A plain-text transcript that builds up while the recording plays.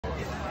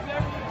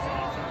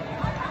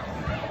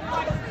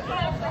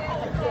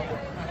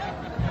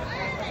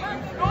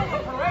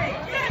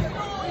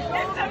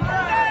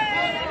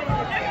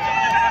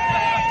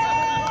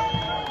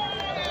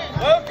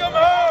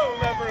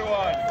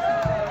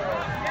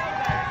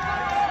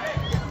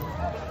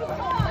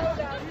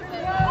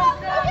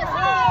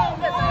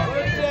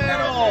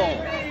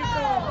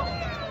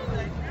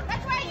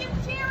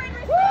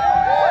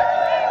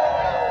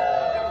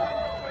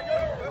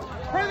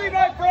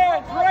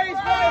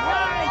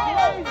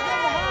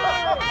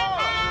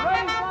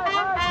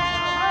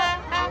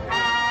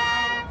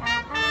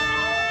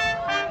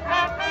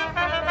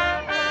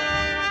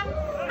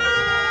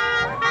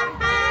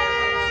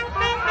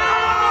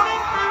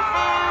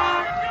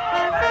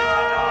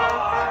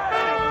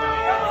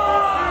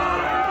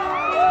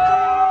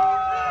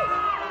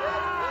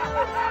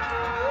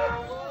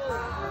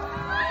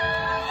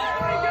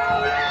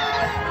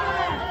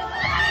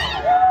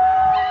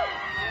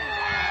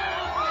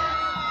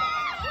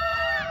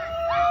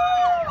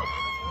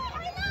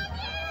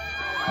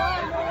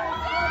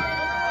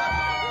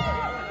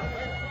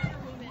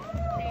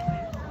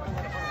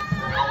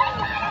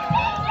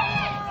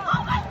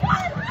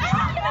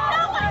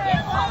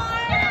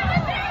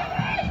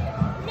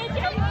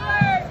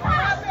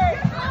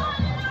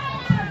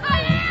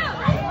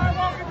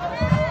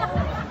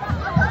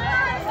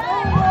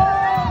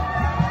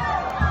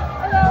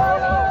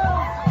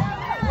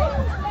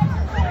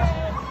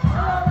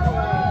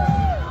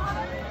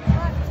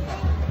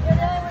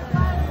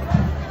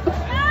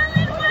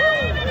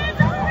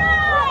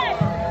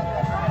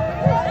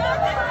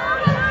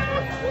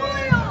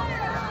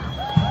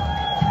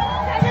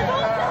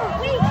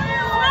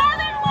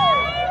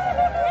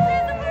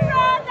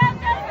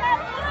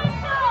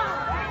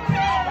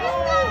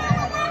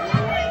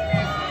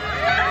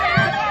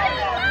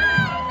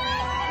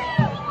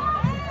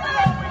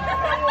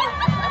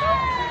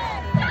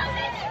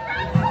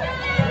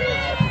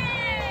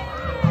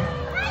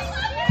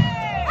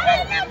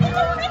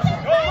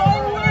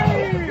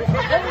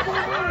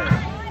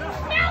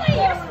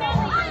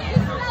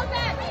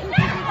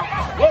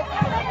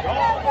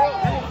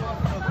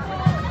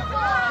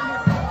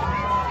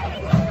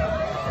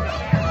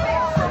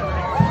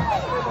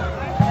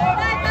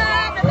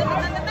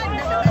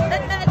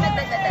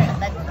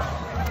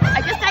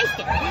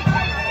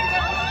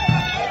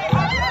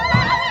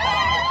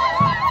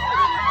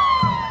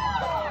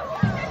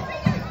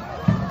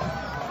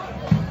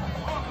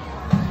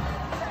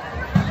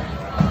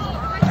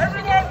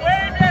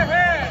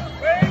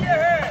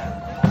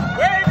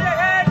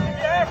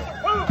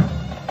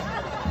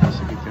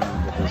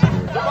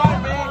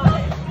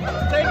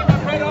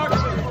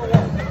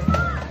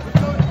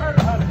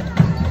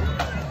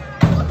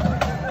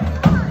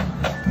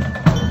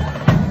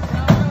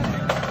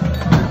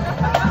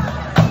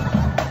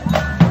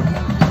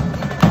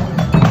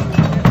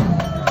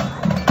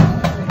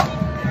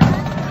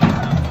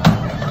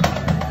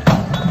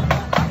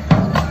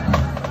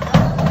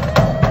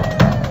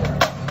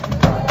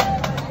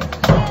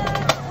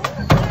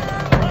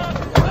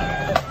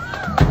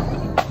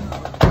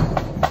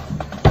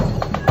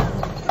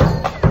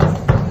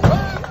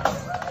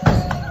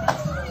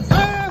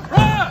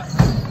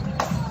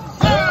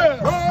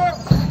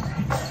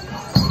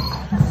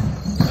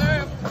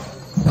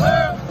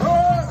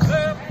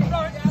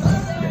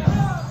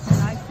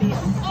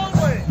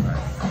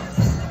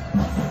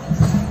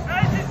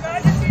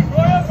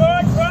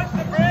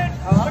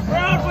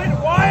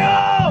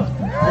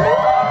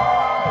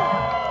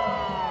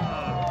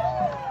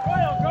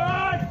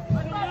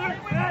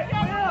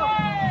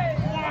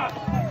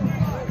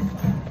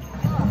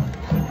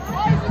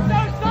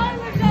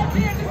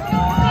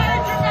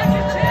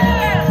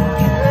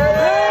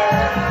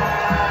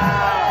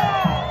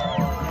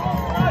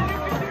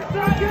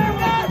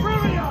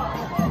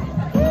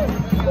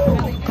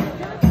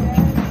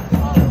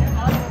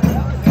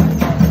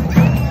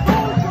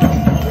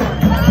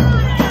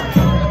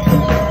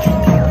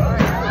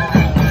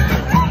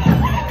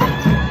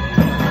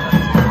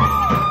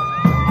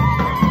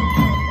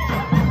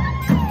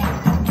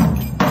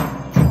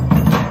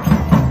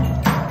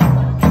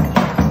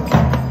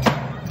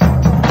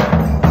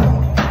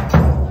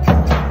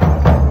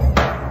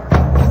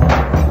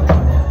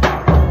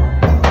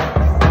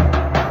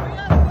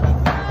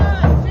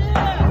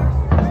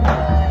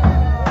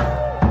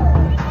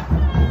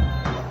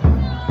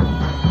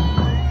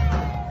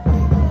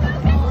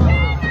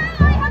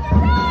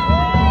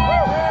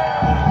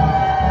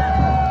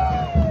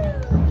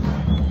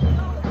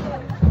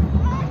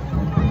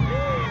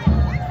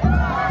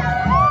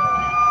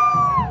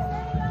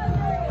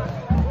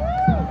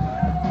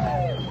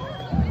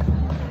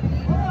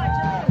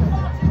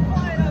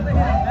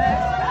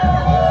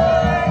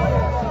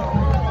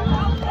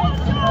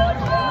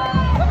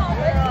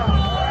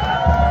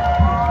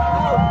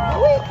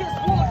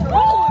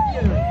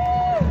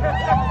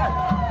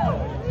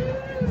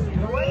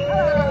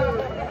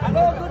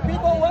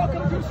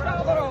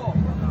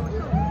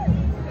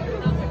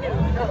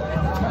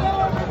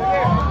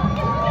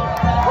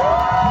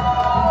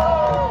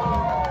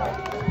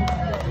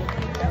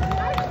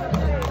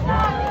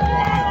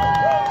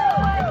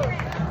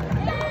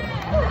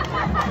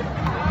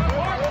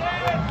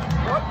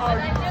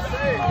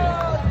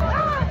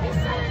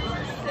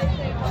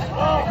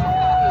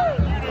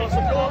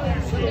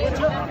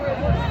Greetings,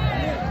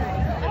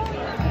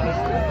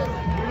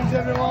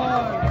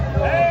 everyone.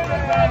 Hey,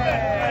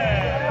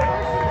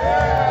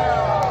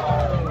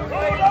 who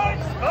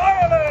likes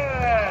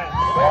Ireland?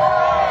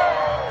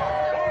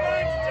 Who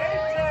likes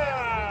danger?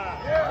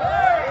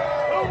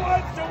 Who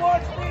wants to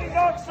watch me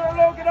knock Sir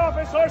Logan off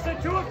his horse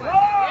at 2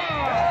 o'clock?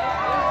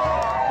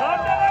 Come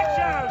to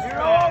lectures.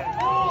 You're all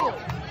fools.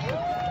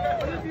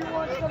 What if you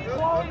want some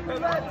quality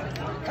red?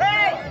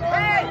 Hey!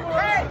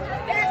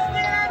 It's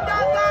the end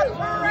of the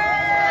parade!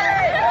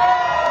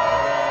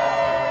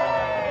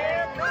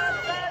 Here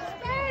comes the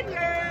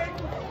Spaniard!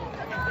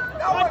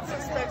 No one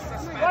suspects the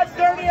Spaniard. What's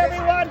dirty,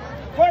 everyone?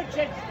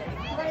 Fortune.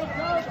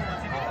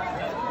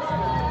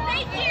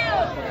 Thank you!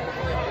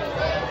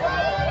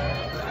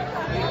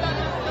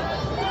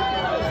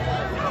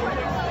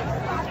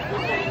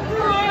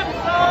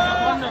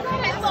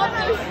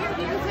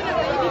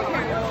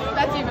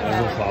 That's even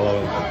better. We'll follow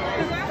him.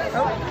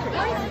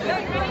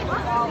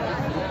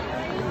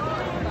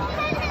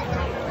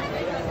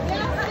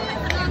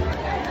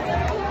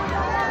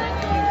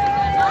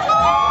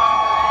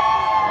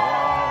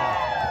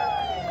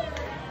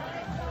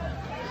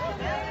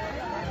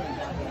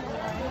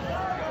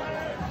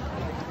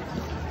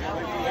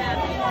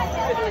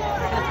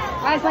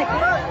 I was like,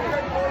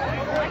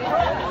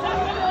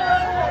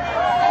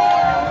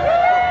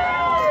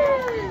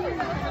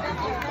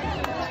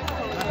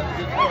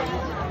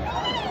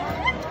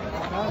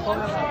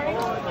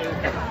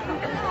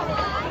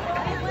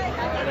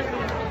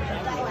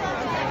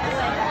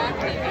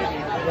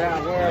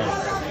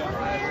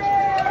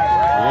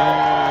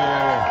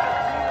 Yeah.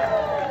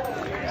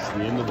 It's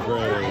the end of the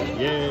parade.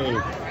 Yay.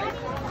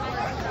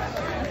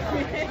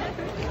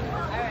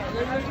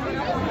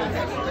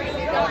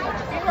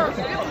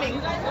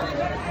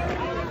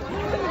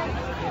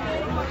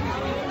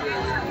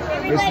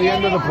 It's the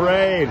end of the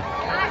parade.